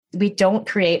we don't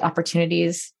create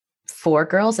opportunities for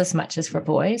girls as much as for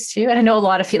boys too. And I know a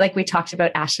lot of, like we talked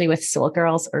about Ashley with Soul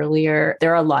Girls earlier,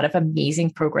 there are a lot of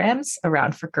amazing programs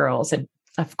around for girls. And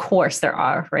of course there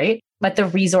are, right? But the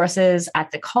resources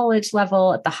at the college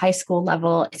level, at the high school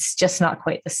level, it's just not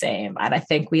quite the same. And I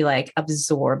think we like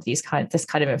absorb this kind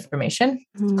of information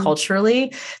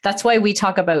culturally. That's why we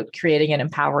talk about creating an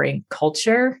empowering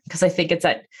culture, because I think it's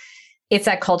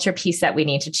that culture piece that we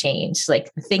need to change.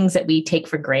 Like the things that we take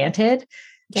for granted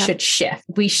should shift.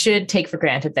 We should take for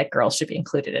granted that girls should be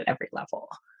included at every level.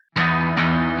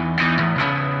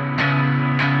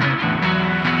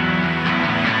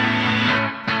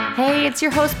 Hey, it's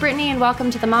your host, Brittany, and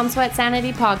welcome to the Mom Sweat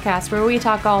Sanity podcast, where we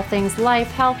talk all things life,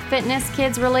 health, fitness,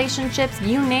 kids, relationships,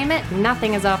 you name it,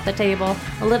 nothing is off the table.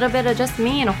 A little bit of just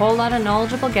me and a whole lot of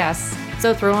knowledgeable guests.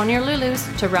 So throw on your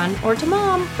Lulus to run or to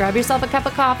mom, grab yourself a cup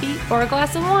of coffee or a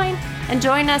glass of wine, and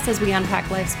join us as we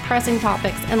unpack life's pressing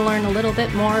topics and learn a little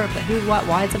bit more of the who, what,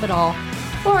 whys of it all.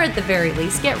 Or at the very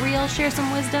least, get real, share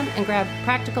some wisdom, and grab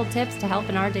practical tips to help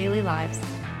in our daily lives.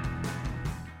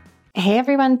 Hey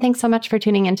everyone, thanks so much for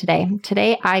tuning in today.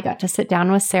 Today I got to sit down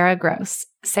with Sara Gross.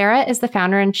 Sara is the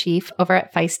founder-in-chief over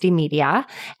at Feisty Media,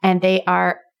 and they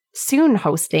are soon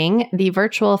hosting the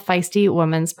virtual Feisty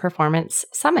Women's Performance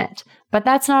Summit. But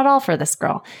that's not all for this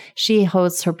girl. She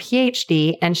holds her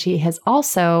PhD, and she has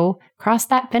also crossed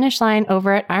that finish line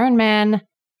over at Ironman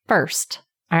First,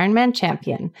 Ironman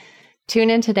champion. Tune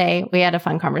in today. We had a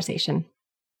fun conversation.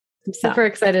 I'm super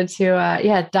excited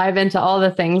to dive into all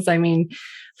the things. I mean,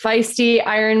 Feisty,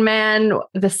 Ironman,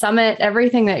 the summit,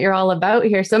 everything that you're all about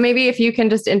here. So maybe if you can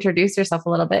just introduce yourself a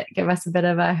little bit, give us a bit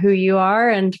of who you are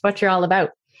and what you're all about.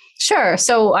 Sure.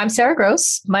 So I'm Sara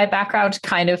Gross. My background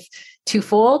kind of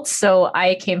twofold. So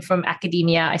I came from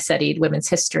academia. I studied women's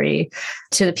history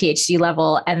to the PhD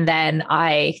level. And then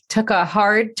I took a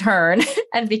hard turn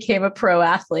and became a pro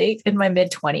athlete in my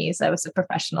mid-20s. I was a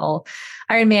professional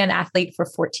Ironman athlete for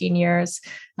 14 years.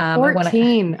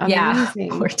 14. Yeah,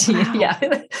 amazing. 14. Wow.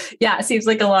 Yeah. Yeah. It seems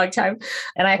like a long time.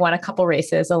 And I won a couple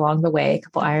races along the way, a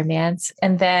couple Ironmans.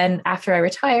 And then after I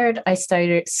retired, I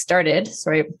started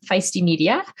Feisty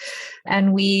Media.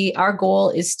 And our goal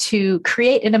is to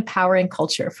create an empowering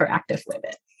culture for active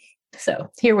women. So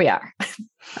here we are.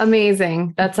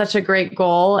 Amazing. That's such a great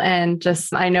goal. And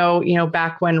just, I know,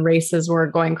 back when races were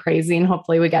going crazy, and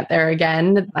hopefully we get there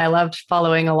again. I loved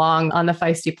following along on the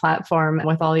Feisty platform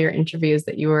with all your interviews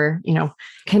that you were,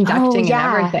 conducting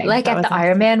and everything. Like at the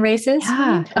Ironman races.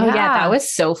 Yeah. That was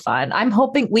so fun. I'm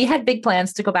hoping we had big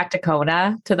plans to go back to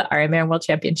Kona to the Ironman World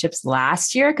Championships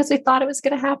last year because we thought it was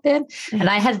going to happen. And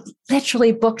I had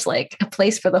literally booked like a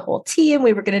place for the whole team.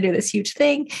 We were going to do this huge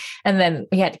thing. And then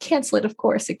we had to cancel it, of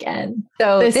course, again.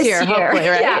 So this year, hopefully,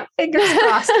 right? Yeah, fingers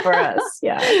crossed for us.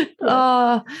 Yeah.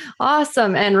 Oh,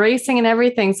 awesome. And racing and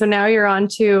everything. So now you're on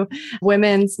to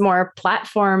women's more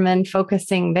platform and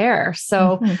focusing there.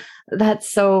 So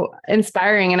that's so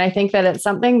inspiring. And I think that it's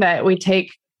something that we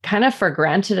take kind of for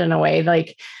granted in a way.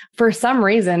 Like for some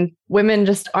reason, women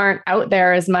just aren't out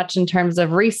there as much in terms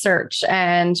of research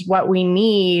and what we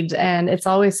need. And it's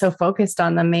always so focused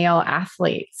on the male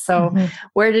athlete. So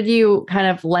where did you kind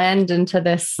of land into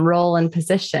this role and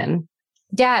position?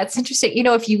 Yeah, it's interesting.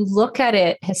 If you look at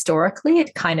it historically,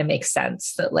 it kind of makes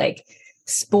sense that like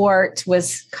sport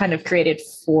was kind of created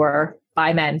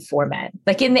by men for men.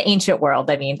 Like in the ancient world,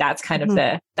 I mean, that's kind of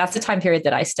that's the time period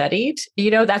that I studied.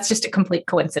 That's just a complete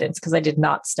coincidence because I did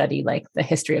not study like the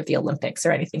history of the Olympics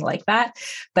or anything like that.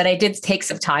 But I did take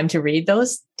some time to read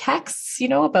those texts,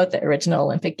 about the original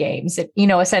Olympic Games.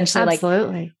 Essentially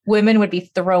like women would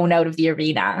be thrown out of the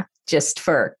arena just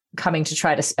for coming to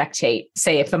try to spectate.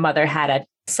 Say if a mother had a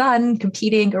son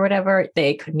competing or whatever,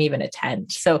 they couldn't even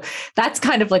attend. So that's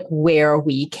kind of like where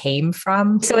we came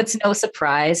from. So it's no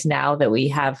surprise now that we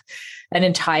have an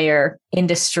entire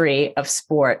industry of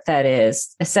sport that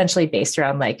is essentially based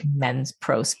around like men's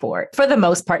pro sport. For the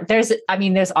most part, there's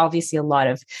obviously a lot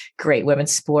of great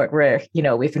women's sport where,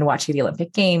 we've been watching the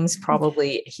Olympic Games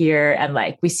probably here. And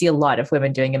like, we see a lot of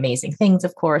women doing amazing things,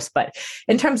 of course, but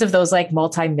in terms of those like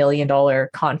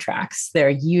multi-million-dollar contracts, they're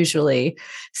usually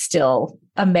still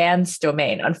a man's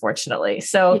domain, unfortunately.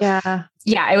 So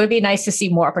yeah, it would be nice to see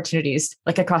more opportunities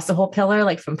like across the whole pillar,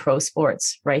 like from pro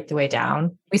sports right the way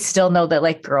down. We still know that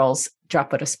like girls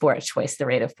drop out of sport at twice the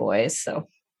rate of boys. So,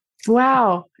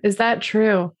 wow, is that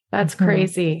true? That's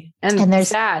crazy. And there's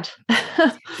sad.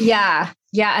 Yeah.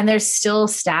 And there's still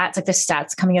stats, like there's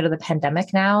stats coming out of the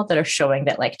pandemic now that are showing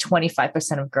that like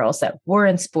 25% of girls that were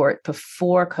in sport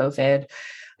before COVID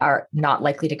are not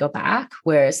likely to go back,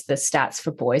 whereas the stats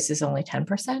for boys is only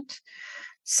 10%.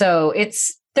 So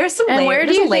it's There's some and where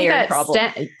do you think that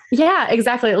problem. Yeah,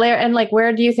 exactly. Layer, and like,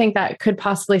 where do you think that could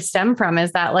possibly stem from?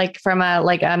 Is that like from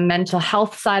a mental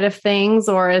health side of things,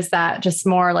 or is that just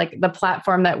more like the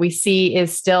platform that we see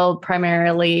is still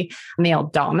primarily male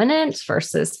dominant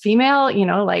versus female?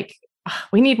 Like,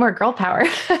 we need more girl power.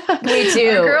 We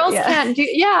do. Girls can't do.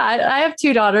 Yeah. I have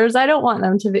 2 daughters. I don't want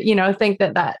them to, think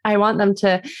that I want them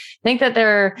to think that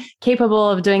they're capable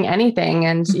of doing anything.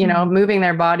 And, moving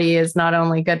their body is not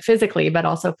only good physically, but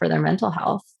also for their mental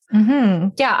health.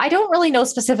 Mm-hmm. Yeah. I don't really know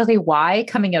specifically why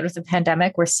coming out of the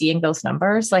pandemic, we're seeing those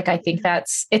numbers. Like, I think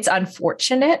it's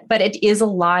unfortunate, but it is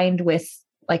aligned with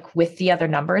the other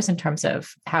numbers in terms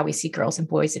of how we see girls and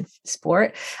boys in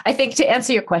sport. I think, to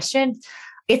answer your question,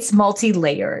 it's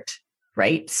multi-layered,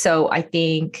 right? So I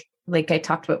think, like I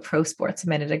talked about pro sports a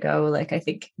minute ago, like I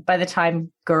think by the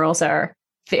time girls are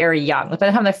very young, by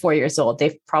the time they're 4 years old,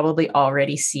 they've probably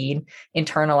already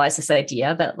internalized this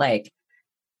idea that like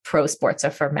pro sports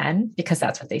are for men because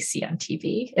that's what they see on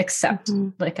TV, except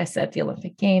like I said, the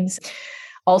Olympic Games.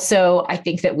 Also, I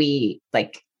think that we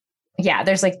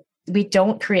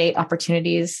don't create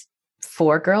opportunities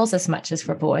for girls as much as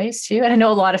for boys too. And I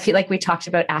know a lot of like we talked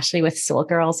about Ashley with Soul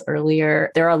Girls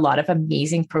earlier, there are a lot of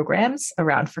amazing programs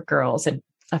around for girls. And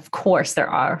of course there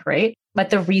are, right?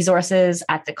 But the resources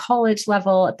at the college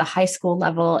level, at the high school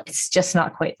level, it's just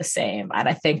not quite the same. And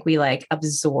I think we like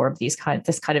absorb this kind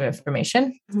of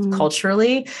information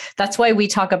culturally. That's why we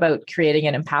talk about creating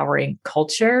an empowering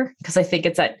culture, because I think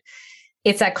it's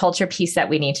that culture piece that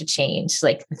we need to change.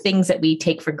 Like the things that we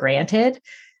take for granted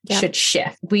should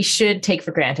shift. We should take for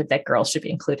granted that girls should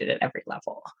be included at every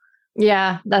level.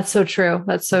 Yeah, that's so true.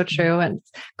 That's so true. And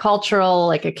cultural,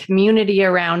 like a community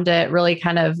around it, really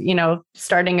kind of,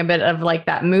 starting a bit of like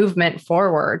that movement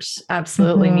forward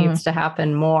absolutely needs to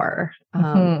happen more.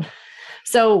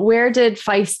 So where did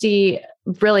Feisty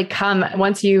really come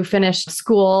once you finished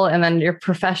school and then your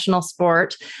professional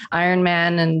sport,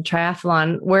 Ironman and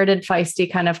triathlon? Where did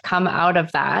Feisty kind of come out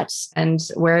of that? And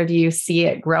where do you see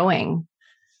it growing?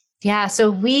 Yeah.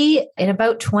 So in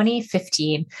about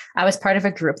 2015, I was part of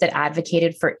a group that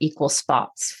advocated for equal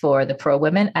spots for the pro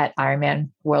women at Ironman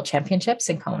World Championships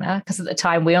in Kona. Because at the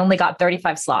time we only got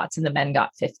 35 slots and the men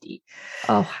got 50.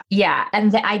 Oh, yeah.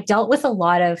 And I dealt with a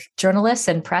lot of journalists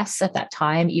and press at that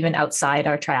time, even outside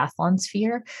our triathlon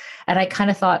sphere. And I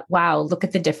kind of thought, wow, look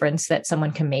at the difference that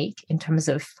someone can make in terms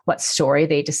of what story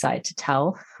they decide to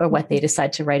tell or what they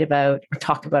decide to write about or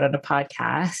talk about on a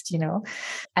podcast,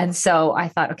 And so I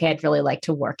thought, okay, I'd really like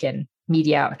to work in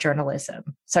media or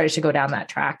journalism. Started to go down that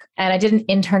track. And I did an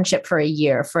internship for a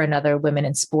year for another women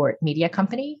in sport media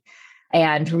company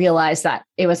and realized that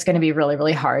it was going to be really,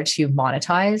 really hard to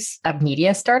monetize a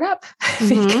media startup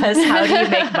because how do you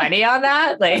make money on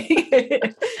that? Like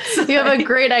you have a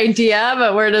great idea,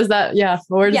 but where does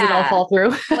it all fall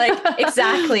through? Like,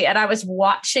 exactly. And I was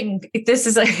watching, this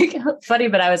is like funny,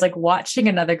 but I was like watching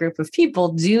another group of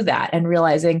people do that and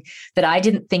realizing that I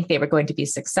didn't think they were going to be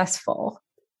successful.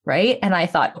 Right. And I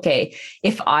thought, okay,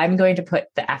 if I'm going to put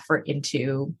the effort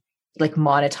into like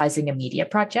monetizing a media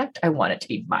project, I want it to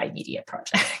be my media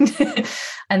project.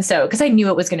 And so, because I knew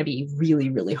it was going to be really,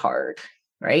 really hard.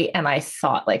 Right. And I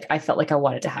felt like I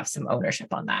wanted to have some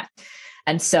ownership on that.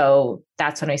 And so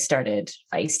that's when I started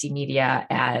Feisty Media,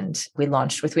 and we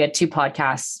had 2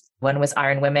 podcasts. One was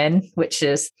Iron Women, which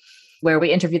is where we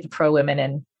interviewed the pro women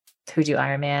and who do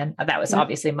Ironman. That was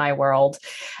obviously my world.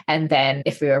 And then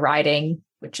If We Were Riding,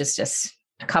 which is just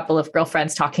a couple of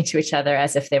girlfriends talking to each other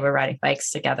as if they were riding bikes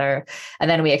together. And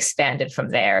then we expanded from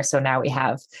there. So now we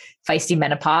have Feisty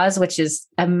Menopause, which is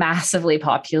a massively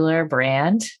popular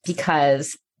brand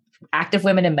because active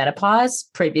women in menopause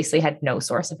previously had no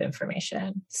source of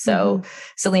information. So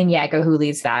Celine Yeager, who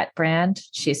leads that brand,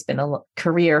 she's been a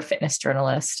career fitness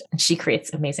journalist and she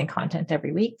creates amazing content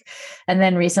every week. And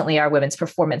then recently our women's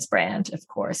performance brand, of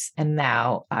course. And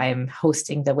now I'm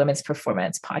hosting the Women's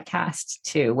Performance podcast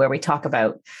too, where we talk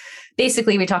about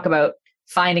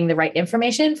finding the right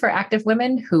information for active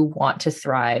women who want to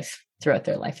thrive throughout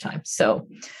their lifetime. So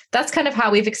that's kind of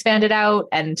how we've expanded out.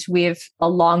 And we've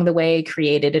along the way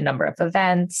created a number of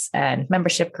events and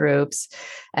membership groups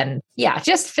and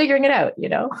just figuring it out,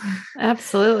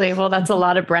 Absolutely. Well, that's a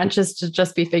lot of branches to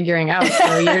just be figuring out.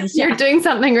 So you're doing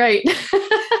something right.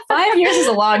 5 years is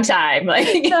a long time.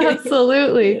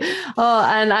 Absolutely. Oh,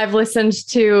 and I've listened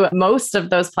to most of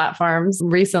those platforms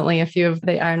recently, a few of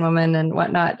the Iron Women and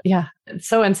whatnot. Yeah. It's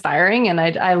so inspiring. And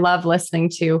I love listening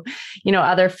to,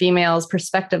 other females'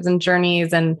 perspectives and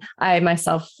journeys. And I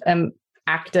myself am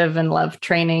active and love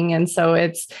training. And so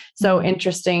it's so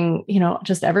interesting,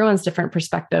 just everyone's different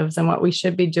perspectives and what we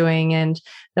should be doing. And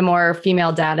the more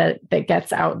female data that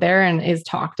gets out there and is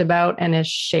talked about and is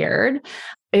shared,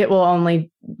 it will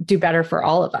only do better for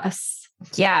all of us.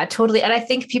 Yeah, totally. And I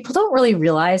think people don't really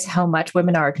realize how much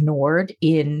women are ignored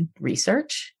in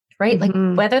research, right? Like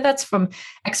whether that's from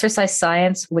exercise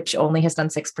science, which only has done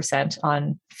 6%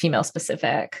 on female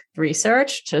specific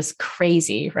research, which is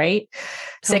crazy, right?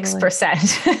 Totally.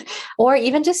 6%, or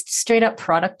even just straight up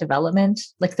product development,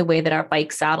 like the way that our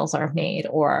bike saddles are made,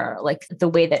 or like the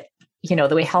way that,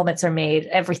 the way helmets are made,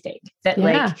 everything that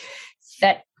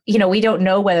we don't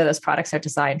know whether those products are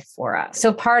designed for us.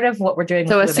 So part of what we're doing.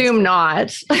 So assume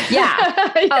not. Yeah.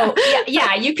 Oh,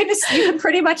 yeah. You can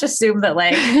pretty much assume that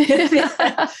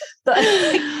but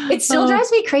it still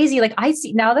drives me crazy. Like I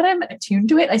see, now that I'm attuned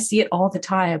to it, I see it all the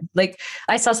time. Like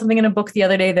I saw something in a book the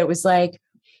other day that was like,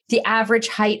 the average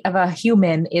height of a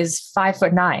human is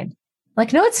 5'9".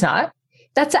 Like, no, it's not.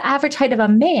 That's the average height of a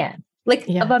man,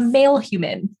 of a male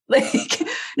human. Like,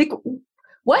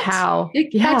 what? How?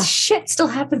 That shit still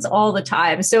happens all the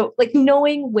time. So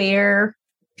knowing where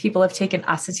people have taken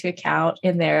us into account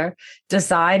in their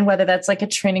design, whether that's like a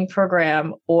training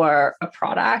program or a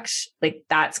product,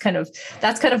 that's kind of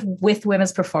with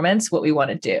women's performance, what we want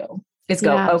to do is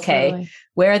go, okay, absolutely.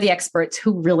 Where are the experts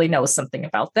who really know something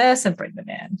about this, and bring them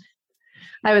in.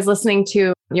 I was listening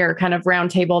to your kind of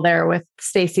roundtable there with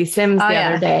Stacey Sims the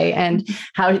other day, and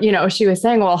how, she was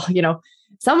saying, well,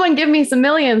 someone give me some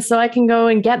millions so I can go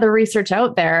and get the research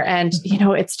out there. And,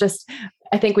 it's just,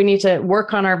 I think we need to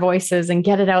work on our voices and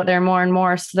get it out there more and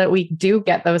more so that we do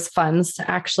get those funds to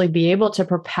actually be able to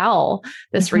propel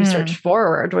this research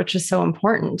forward, which is so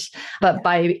important. But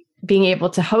by being able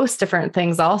to host different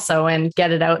things also and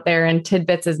get it out there in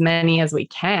tidbits, as many as we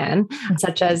can,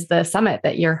 such as the summit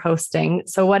that you're hosting.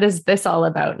 So what is this all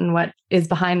about, and what is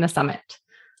behind the summit?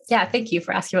 Yeah, thank you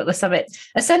for asking about the summit.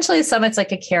 Essentially, the summit's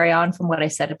like a carry on from what I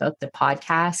said about the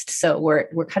podcast. So we're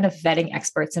kind of vetting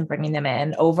experts and bringing them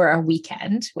in over a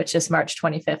weekend, which is March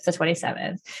 25th to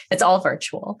 27th. It's all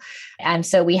virtual. And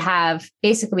so we have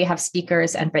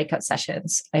speakers and breakout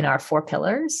sessions in our 4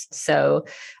 pillars. So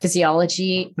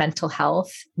physiology, mental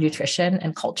health, nutrition,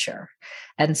 and culture.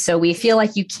 And so we feel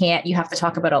like you have to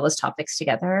talk about all those topics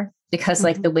together, because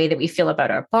the way that we feel about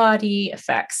our body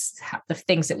affects the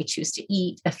things that we choose to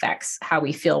eat, affects how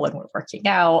we feel when we're working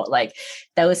out. Like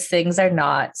those things are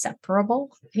not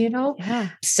separable, Yeah.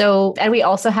 So, and we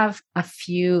also have a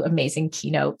few amazing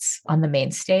keynotes on the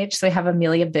main stage. So we have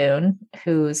Amelia Boone,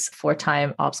 who's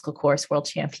 4-time obstacle course world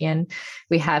champion.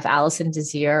 We have Allison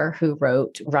Desir, who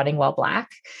wrote Running While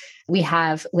Black. We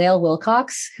have Lael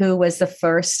Wilcox, who was the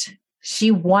first.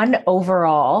 She won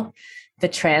overall the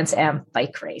Trans Am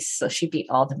bike race. So she beat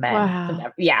all the men.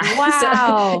 Wow. Yeah. Wow.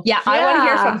 So, I want to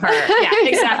hear from her. Yeah,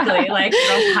 exactly. Like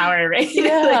girl power, right?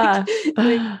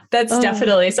 Yeah. That's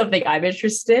definitely something I'm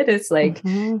interested in. It's like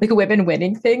women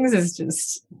winning things is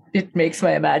just, it makes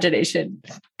my imagination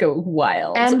go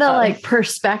wild. And the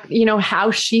perspective, how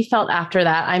she felt after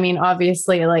that. I mean,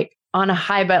 obviously on a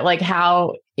high, but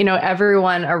how,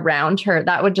 everyone around her,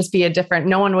 that would just be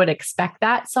no one would expect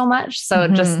that so much. So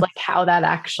just how that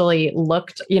actually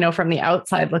looked, from the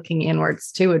outside looking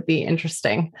inwards too, would be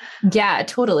interesting. Yeah,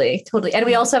 totally. And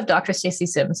we also have Dr. Stacey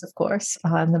Sims, of course,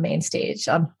 on the main stage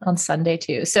on Sunday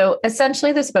too. So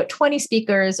essentially there's about 20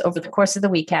 speakers over the course of the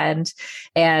weekend,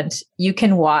 and you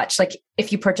can watch,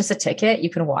 if you purchase a ticket,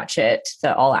 you can watch it,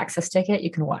 the all access ticket,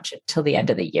 you can watch it till the end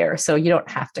of the year. So you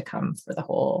don't have to come for the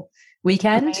whole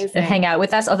weekend and hang out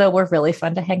with us, although we're really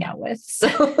fun to hang out with.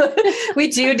 So we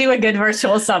do a good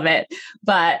virtual summit,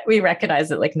 but we recognize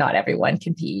that not everyone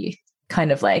can be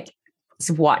kind of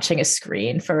watching a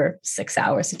screen for 6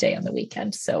 hours a day on the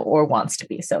weekend. So, or wants to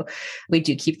be. So we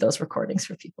do keep those recordings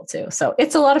for people too. So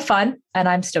it's a lot of fun, and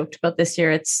I'm stoked about this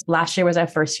year. Last year was our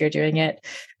first year doing it.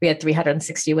 We had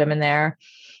 360 women there.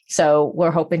 So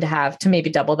we're hoping to maybe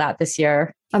double that this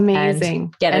year.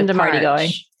 Amazing. Get a party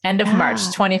going. End of March,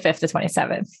 25th to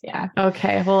 27th. Yeah.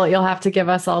 Okay. Well, you'll have to give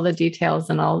us all the details,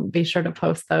 and I'll be sure to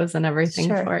post those and everything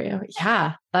for you.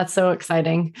 Yeah. That's so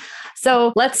exciting.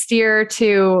 So let's steer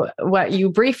to what you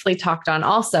briefly talked on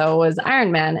also was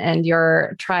Ironman and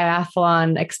your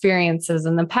triathlon experiences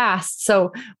in the past.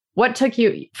 So what took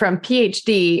you from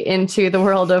PhD into the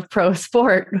world of pro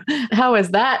sport? How was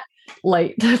that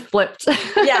light flipped?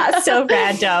 Yeah, so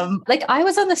random. I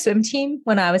was on the swim team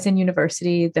when I was in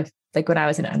university, when I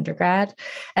was an undergrad.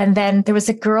 And then there was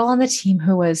a girl on the team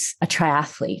who was a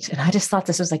triathlete. And I just thought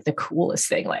this was the coolest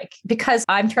thing, because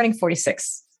I'm turning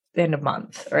 46 in a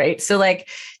month. Right. So like,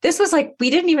 this was like, we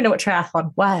didn't even know what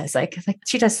triathlon was. Like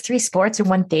she does 3 sports in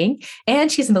one thing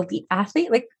and she's an elite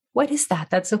athlete. Like, what is that?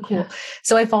 That's so cool. Yeah.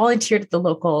 So I volunteered at the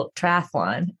local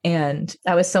triathlon and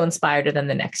I was so inspired. And then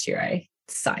the next year I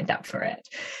signed up for it.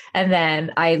 And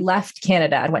then I left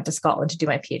Canada and went to Scotland to do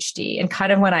my PhD. And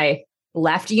kind of when I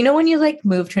left, when you like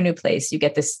move to a new place, you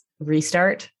get this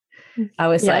restart. I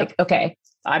was like, okay,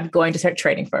 I'm going to start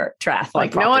training for triathlon.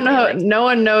 Like no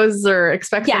one knows or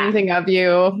expects anything of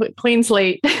you. Clean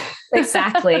slate.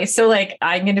 Exactly. So like,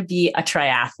 I'm going to be a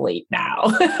triathlete now,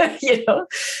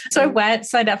 So I went,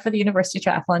 signed up for the university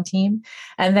triathlon team.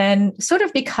 And then sort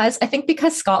of because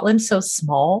Scotland's so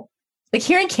small, like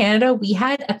here in Canada, we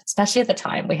had, especially at the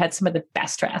time, we had some of the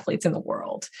best triathletes in the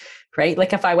world, right?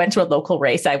 Like if I went to a local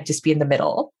race, I would just be in the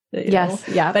middle. Yes.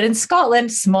 know? Yeah. But in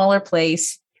Scotland, smaller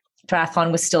place,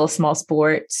 triathlon was still a small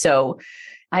sport. So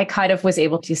I kind of was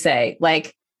able to say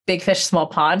like big fish, small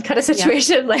pond kind of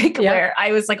situation, where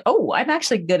I was like, oh, I'm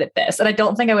actually good at this. And I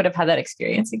don't think I would have had that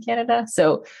experience in Canada.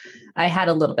 So I had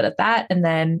a little bit of that. And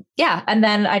then,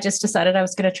 I just decided I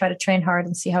was going to try to train hard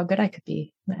and see how good I could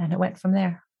be. And it went from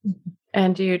there.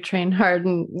 And you trained hard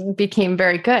and became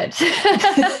very good.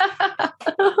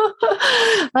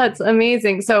 That's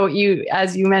amazing. So you,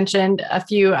 as you mentioned, a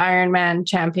few Ironman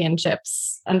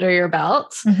championships under your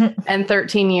belt and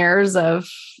 13 years of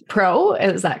pro.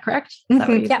 Is that correct? Is that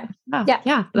what you said? Oh,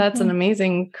 yeah. That's an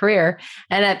amazing career.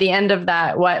 And at the end of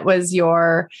that, what was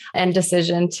your end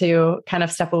decision to kind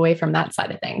of step away from that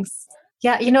side of things?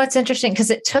 Yeah. It's interesting because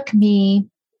it took me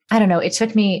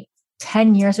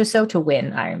 10 years or so to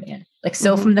win Ironman.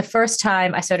 From the first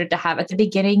time I started to have at the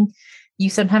beginning, you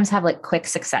sometimes have like quick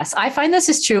success. I find this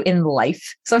is true in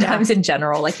life, sometimes in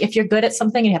general. Like if you're good at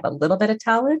something and you have a little bit of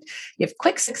talent, you have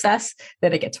quick success,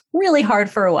 then it gets really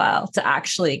hard for a while to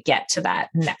actually get to that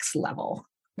next level.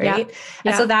 Right.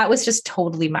 Yeah. And so that was just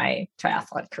totally my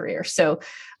triathlon career. So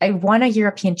I won a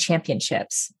European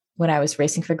championships when I was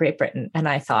racing for Great Britain. And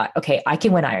I thought, okay, I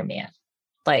can win Ironman.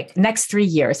 Like next 3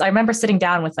 years. I remember sitting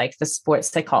down with like the sports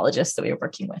psychologist that we were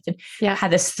working with and had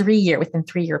this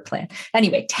 3-year plan.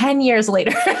 Anyway, 10 years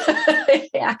later,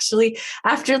 actually,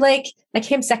 after like I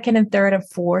came second and third and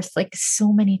fourth, like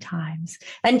so many times.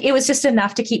 And it was just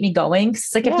enough to keep me going.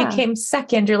 Cause like if you came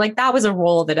second, you're like, that was a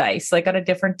roll of the dice. Like on a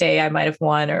different day, I might've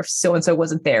won, or if so-and-so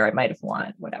wasn't there, I might've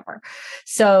won, whatever.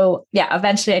 So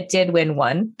eventually I did win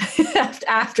one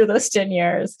after those 10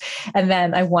 years. And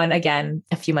then I won again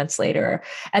a few months later.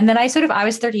 And then I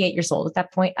was 38 years old at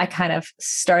that point. I kind of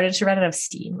started to run out of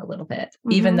steam a little bit,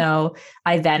 even though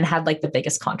I then had like the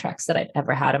biggest contracts that I'd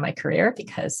ever had in my career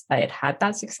because I had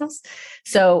that success.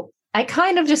 So I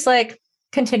kind of just like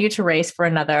continued to race for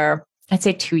another, I'd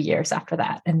say 2 years after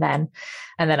that. And then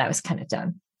I was kind of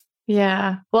done.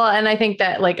 Yeah. Well, and I think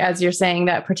that like, as you're saying,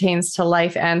 that pertains to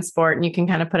life and sport, and you can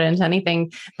kind of put it into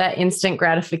anything. That instant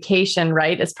gratification,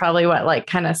 right, is probably what like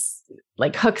kind of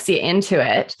like hooks you into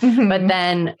it. But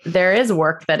then there is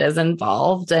work that is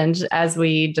involved. And as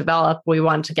we develop, we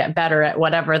want to get better at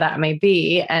whatever that may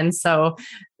be. And so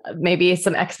maybe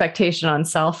some expectation on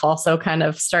self also kind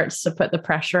of starts to put the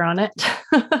pressure on it.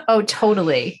 Oh,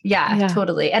 totally. Yeah,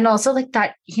 totally. And also like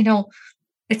that,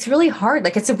 it's really hard.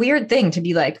 Like, it's a weird thing to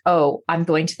be like, oh, I'm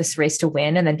going to this race to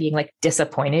win, and then being like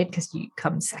disappointed because you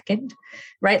come second,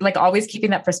 right? Like always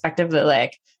keeping that perspective that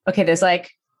like, okay, there's like,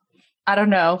 I don't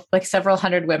know, like several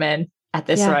hundred women at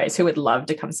this race who would love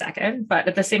to come second. But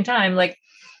at the same time, like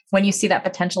when you see that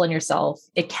potential in yourself,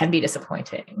 it can be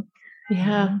disappointing.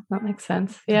 Yeah, that makes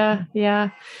sense. Yeah.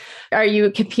 Yeah. Are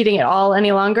you competing at all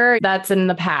any longer? That's in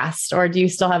the past, or do you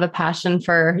still have a passion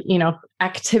for,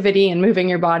 activity and moving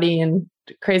your body in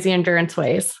crazy endurance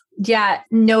ways? Yeah,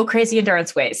 no crazy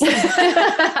endurance ways.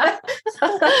 I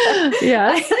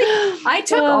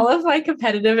took all of my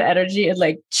competitive energy and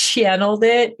like channeled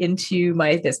it into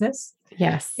my business.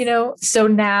 Yes. So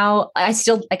now I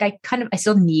still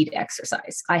need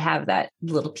exercise. I have that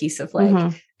little piece of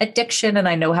like addiction, and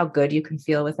I know how good you can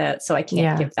feel with it. So I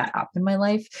can't give that up in my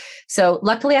life. So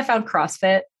luckily I found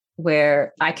CrossFit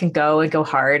where I can go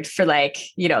hard for like,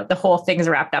 the whole thing's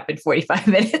wrapped up in 45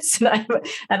 minutes and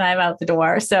I'm out the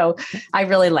door. So I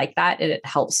really like that. And it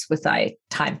helps with my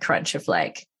time crunch of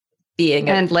like being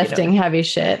lifting heavy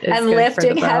shit. And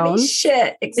lifting heavy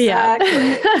shit. Exactly.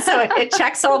 Yeah. So it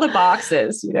checks all the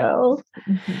boxes,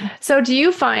 So do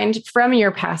you find from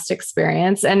your past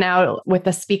experience and now with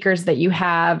the speakers that you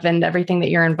have and everything that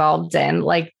you're involved in,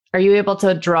 like, are you able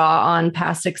to draw on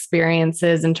past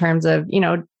experiences in terms of,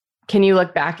 can you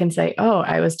look back and say, oh,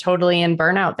 I was totally in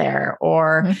burnout there?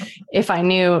 Or if I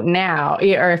knew now,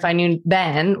 or if I knew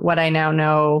then what I now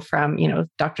know from,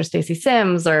 Dr. Stacy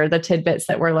Sims or the tidbits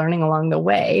that we're learning along the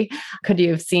way, could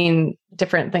you have seen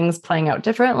different things playing out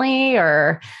differently?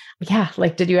 Or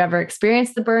did you ever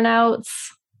experience the burnouts?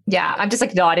 Yeah, I'm just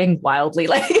like nodding wildly.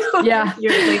 Yeah,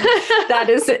 that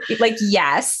is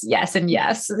yes, and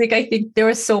yes. I think there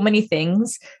were so many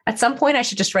things. At some point, I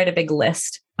should just write a big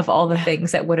list of all the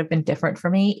things that would have been different for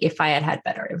me if I had had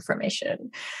better information.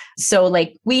 So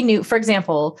we knew, for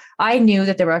example, I knew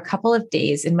that there were a couple of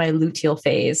days in my luteal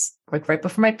phase, right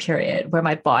before my period, where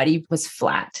my body was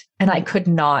flat and I could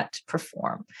not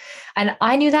perform. And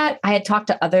I knew that. I had talked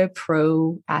to other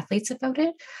pro athletes about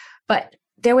it, but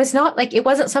there was not it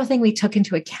wasn't something we took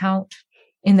into account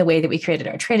in the way that we created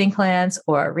our training plans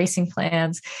or our racing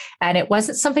plans. And it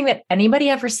wasn't something that anybody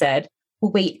ever said,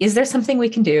 well, wait, is there something we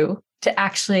can do to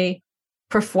actually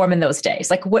perform in those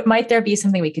days? What might there be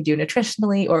something we could do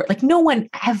nutritionally? Or no one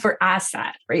ever asked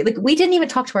that, right? We didn't even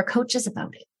talk to our coaches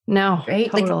about it. No,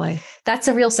 right? Totally. That's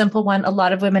a real simple one. A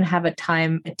lot of women have a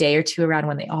day or two around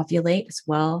when they ovulate as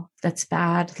well. That's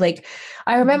bad.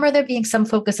 I remember there being some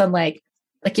focus on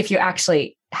if you're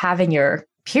actually having your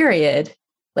period,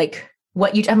 I'm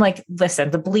listen,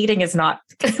 the bleeding is not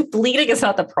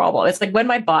the problem. It's when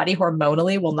my body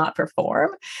hormonally will not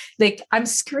perform, I'm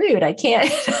screwed. I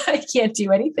can't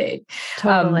do anything.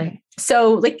 Totally.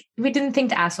 So we didn't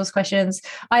think to ask those questions.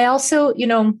 I also,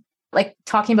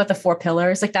 talking about the 4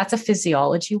 pillars, that's a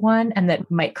physiology one and that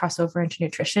might cross over into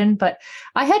nutrition. But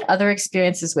I had other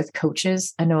experiences with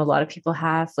coaches. I know a lot of people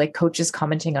have coaches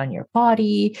commenting on your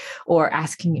body or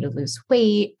asking you to lose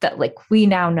weight that we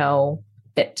now know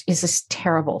that is just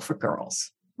terrible for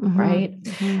girls. Mm-hmm. Right.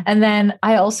 Mm-hmm. And then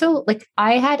I also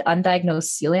I had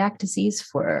undiagnosed celiac disease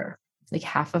for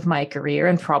half of my career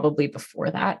and probably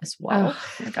before that as well.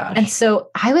 Oh my gosh. And so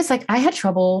I was I had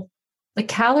trouble.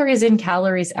 Calories in,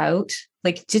 calories out,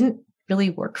 didn't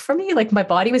really work for me. My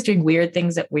body was doing weird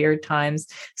things at weird times.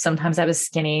 Sometimes I was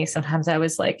skinny. Sometimes I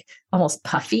was almost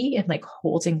puffy and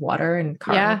holding water and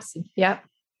carbs. Yeah.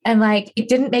 And it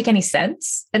didn't make any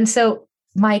sense. And so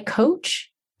my coach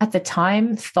at the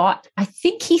time I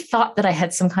think he thought that I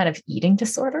had some kind of eating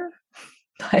disorder,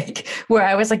 where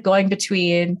I was going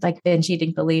between binge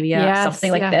eating, bulimia,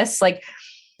 something like this.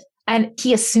 And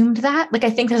he assumed that, I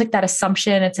think there's that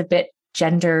assumption. It's a bit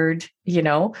gendered,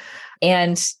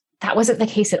 and that wasn't the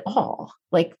case at all.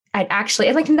 I'd actually,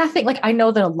 and nothing, I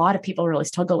know that a lot of people really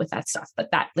struggle with that stuff, but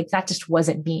that just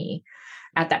wasn't me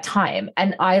at that time.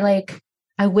 And I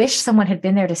wish someone had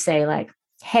been there to say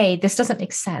hey, this doesn't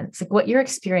make sense. What you're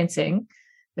experiencing,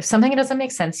 if something doesn't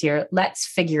make sense here, let's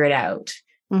figure it out.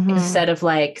 Mm-hmm. Instead of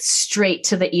straight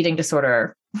to the eating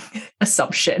disorder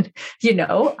assumption,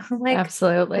 I'm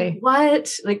absolutely.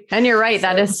 What? And you're right.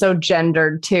 That is so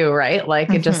gendered too, right?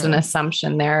 Mm-hmm. Just an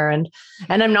assumption there. And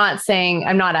I'm not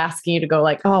asking you to go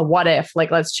oh, what if,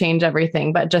 let's change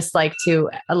everything, but just to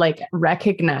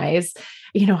recognize,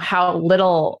 how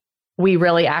little we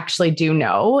really actually do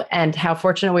know and how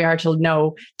fortunate we are to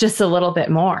know just a little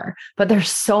bit more. But there's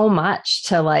so much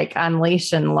to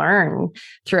unleash and learn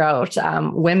throughout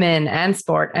women and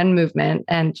sport and movement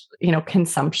and,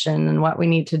 consumption and what we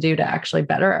need to do to actually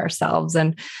better ourselves.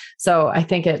 And so I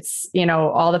think it's,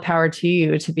 all the power to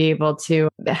you to be able to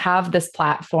have this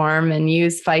platform and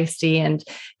use Feisty and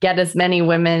get as many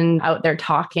women out there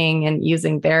talking and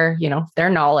using their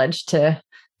knowledge to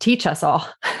teach us all.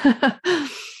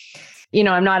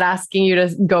 I'm not asking you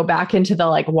to go back into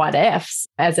the what ifs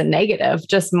as a negative,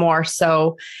 just more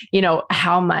so,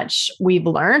 how much we've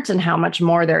learned and how much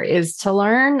more there is to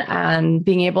learn, and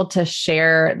being able to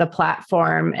share the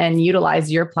platform and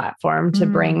utilize your platform to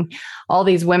bring all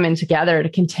these women together to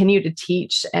continue to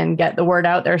teach and get the word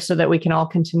out there so that we can all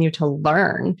continue to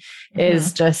learn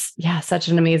is just, such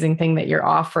an amazing thing that you're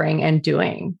offering and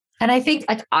doing. And I think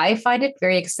I find it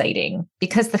very exciting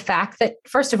because the fact that,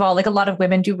 first of all, a lot of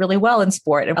women do really well in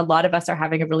sport and a lot of us are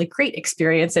having a really great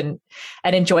experience and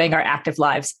enjoying our active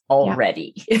lives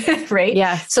already. Yeah. Right.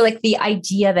 Yeah. So the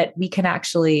idea that we can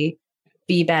actually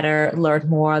be better, learn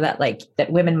more, that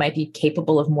that women might be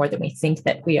capable of more than we think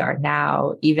that we are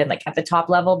now, even at the top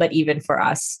level, but even for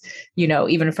us,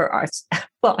 even for us,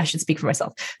 well, I should speak for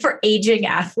myself, for aging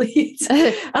athletes.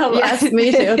 Yes,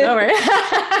 me too. Don't worry.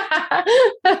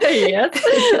 Yes.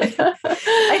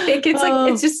 I think it's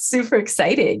it's just super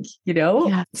exciting,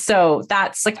 Yeah. So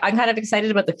that's I'm kind of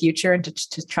excited about the future and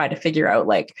to try to figure out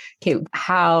okay,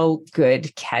 how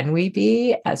good can we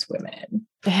be as women?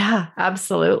 Yeah,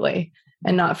 absolutely.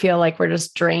 and not feel like we're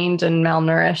just drained and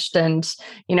malnourished and,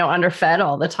 underfed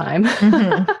all the time.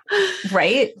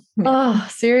 Right? Oh,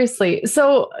 seriously.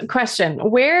 So question,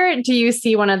 where do you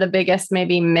see one of the biggest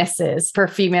maybe misses for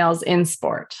females in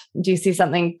sport? Do you see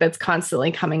something that's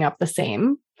constantly coming up the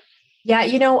same? Yeah.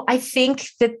 I think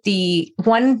that the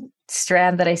one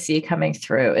strand that I see coming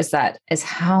through is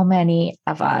how many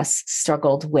of us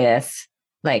struggled with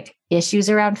like issues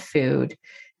around food,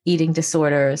 eating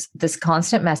disorders, this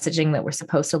constant messaging that we're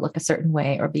supposed to look a certain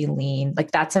way or be lean.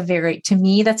 Like to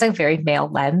me, that's a very male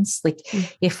lens. Like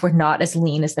if we're not as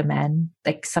lean as the men,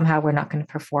 like somehow we're not going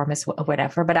to perform as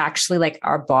whatever, but actually like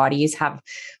our bodies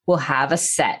will have a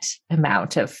set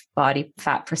amount of body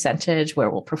fat percentage where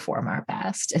we'll perform our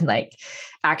best. And like,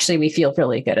 actually we feel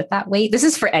really good at that weight. This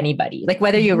is for anybody, like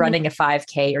whether you're running a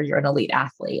 5K or you're an elite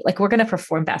athlete, like we're going to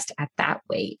perform best at that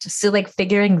weight. So like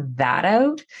figuring that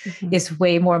out is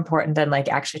way more important than like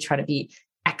actually trying to be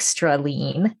extra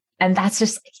lean. And that's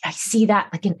just, I see that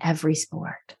like in every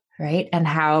sport, right? And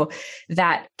how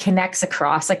that connects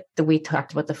across, like we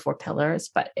talked about the 4 pillars,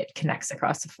 but it connects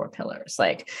across the 4 pillars,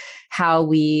 like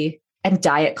and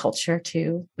diet culture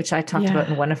too, which I talked about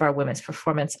in one of our women's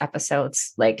performance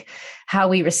episodes, like how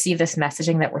we receive this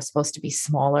messaging that we're supposed to be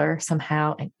smaller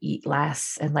somehow and eat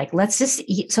less. And like, let's just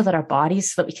eat so that our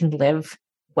bodies, so that we can live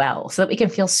well, so that we can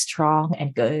feel strong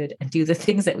and good and do the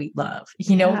things that we love,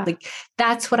 like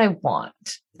that's what I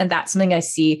want. And that's something I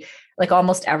see, like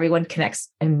almost everyone connects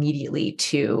immediately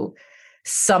to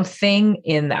something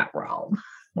in that realm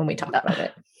when we talk about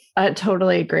it. I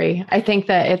totally agree. I think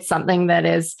that it's something that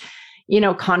is,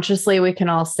 consciously we can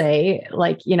all say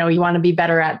like, you want to be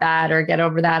better at that or get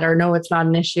over that, or no, it's not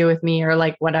an issue with me or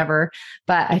like whatever.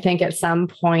 But I think at some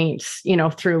point,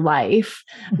 through life,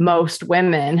 most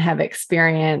women have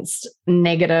experienced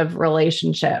negative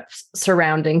relationships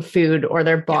surrounding food or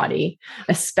their body,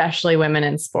 especially women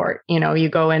in sport. You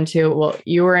go into, well,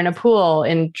 you were in a pool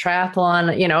in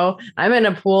triathlon, I'm in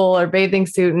a pool or bathing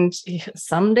suit, and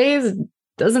some days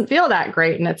doesn't feel that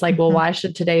great. And it's like, well, why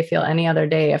should today feel any other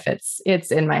day if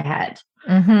it's in my head?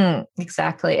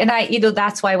 Exactly. And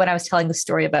that's why when I was telling the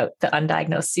story about the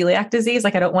undiagnosed celiac disease,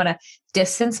 like I don't want to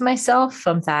distance myself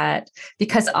from that,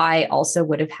 because I also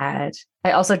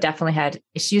definitely had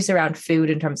issues around food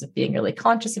in terms of being really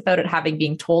conscious about it,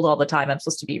 being told all the time I'm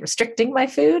supposed to be restricting my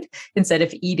food instead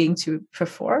of eating to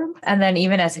perform. And then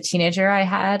even as a teenager,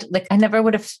 I never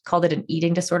would have called it an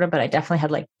eating disorder, but I definitely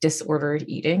had like disordered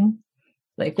eating.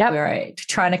 Where I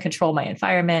trying to control my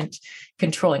environment,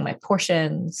 controlling my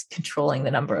portions, controlling the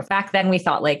number of, back then we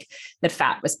thought like that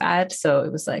fat was bad. So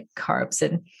it was like carbs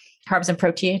and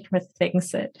protein were things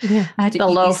that I had to the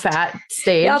low fat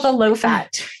stage. Yeah, the low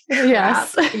fat.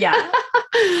 Yes. Yeah.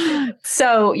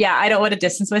 So I don't want to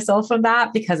distance myself from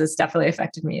that because it's definitely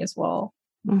affected me as well.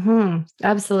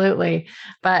 Absolutely.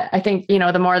 But I think,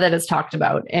 the more that it's talked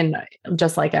about, and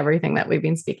just like everything that we've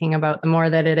been speaking about, the more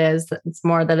that it's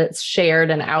more that it's shared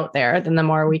and out there, then the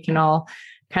more we can all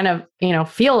kind of,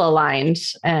 feel aligned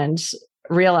and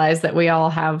realize that we all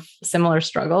have similar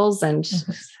struggles, and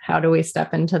how do we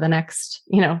step into the next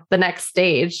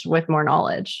stage with more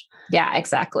knowledge? Yeah,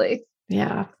 exactly.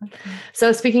 Yeah.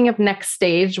 So speaking of next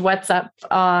stage, what's up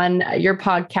on your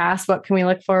podcast? What can we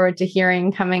look forward to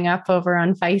hearing coming up over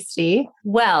on Feisty?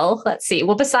 Well, let's see.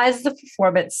 Well, besides the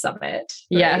performance summit. Right?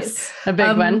 Yes. A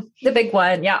big one. The big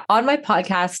one. Yeah. On my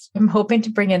podcast, I'm hoping to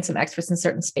bring in some experts in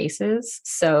certain spaces.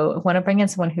 So I want to bring in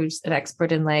someone who's an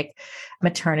expert in like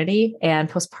maternity and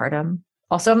postpartum.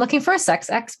 Also, I'm looking for a sex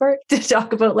expert to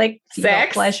talk about like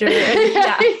sex pleasure.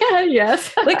 And,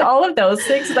 yes. Like all of those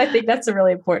things. And I think that's a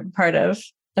really important part of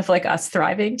like us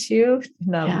thriving too,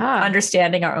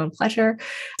 understanding our own pleasure.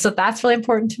 So that's really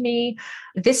important to me.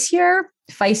 This year,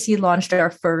 Feisty launched our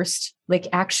first like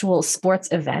actual sports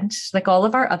event. Like all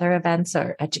of our other events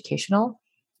are educational,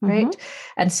 right?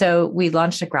 And so we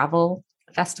launched a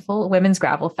women's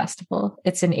gravel festival.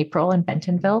 It's in April in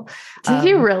Bentonville. Did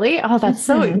you really? Oh, that's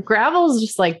so, gravel's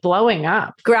just like blowing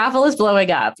up. Gravel is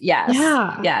blowing up. Yes.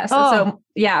 Yeah. Yes. So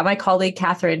my colleague,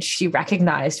 Catherine, she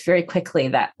recognized very quickly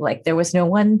that like there was no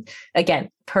one, again,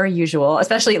 per usual,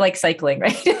 especially like cycling,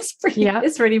 right? It's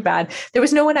pretty bad. There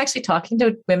was no one actually talking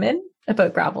to women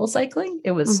about gravel cycling.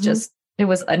 It was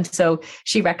and so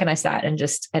she recognized that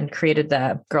and created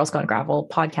the Girls Gone Gravel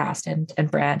podcast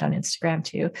and brand on Instagram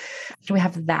too. So we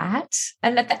have that.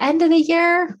 And at the end of the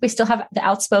year, we still have the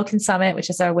Outspoken Summit,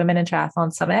 which is our Women in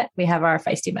Triathlon Summit. We have our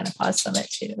Feisty Menopause Summit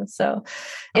too. So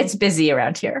it's busy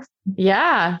around here.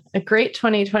 Yeah. A great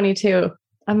 2022.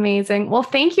 Amazing. Well,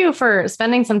 thank you for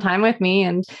spending some time with me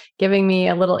and giving me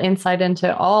a little insight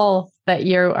into all that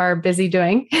you are busy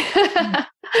doing.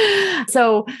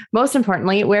 So most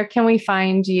importantly, where can we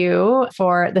find you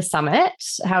for the summit?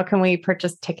 How can we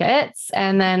purchase tickets?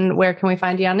 And then where can we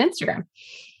find you on Instagram?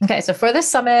 Okay. So for the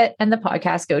summit and the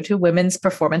podcast, go to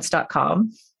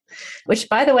womensperformance.com, which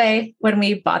by the way, when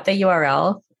we bought the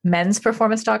URL,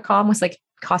 mensperformance.com was like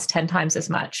cost 10 times as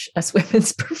much as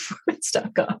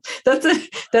womensperformance.com.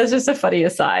 That's just a funny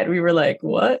aside. We were like,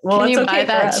 what? Well, can you buy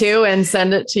that too and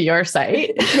send it to your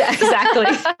site? Yeah, exactly.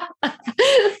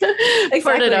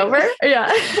 Port it over.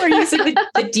 Yeah. We're using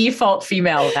the default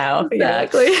female now.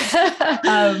 Exactly.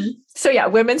 So yeah,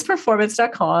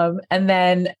 womensperformance.com. And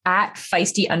then at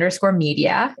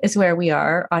feisty_media is where we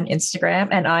are on Instagram.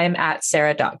 And I'm at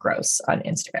sarah.gross on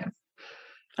Instagram.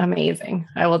 Amazing.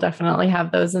 I will definitely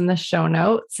have those in the show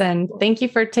notes. And thank you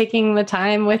for taking the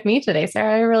time with me today,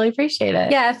 Sarah. I really appreciate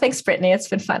it. Yeah. Thanks, Brittany. It's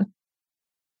been fun.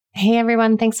 Hey,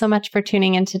 everyone. Thanks so much for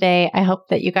tuning in today. I hope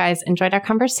that you guys enjoyed our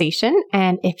conversation.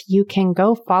 And if you can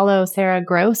go follow Sarah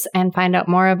Gross and find out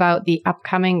more about the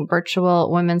upcoming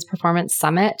virtual Women's Performance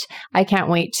Summit, I can't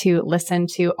wait to listen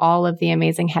to all of the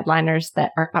amazing headliners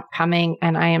that are upcoming.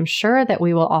 And I am sure that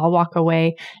we will all walk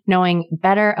away knowing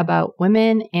better about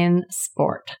women in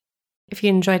sport. If you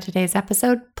enjoyed today's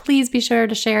episode, please be sure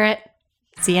to share it.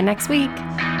 See you next week.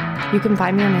 You can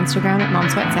find me on Instagram at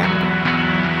MomSweatSarah.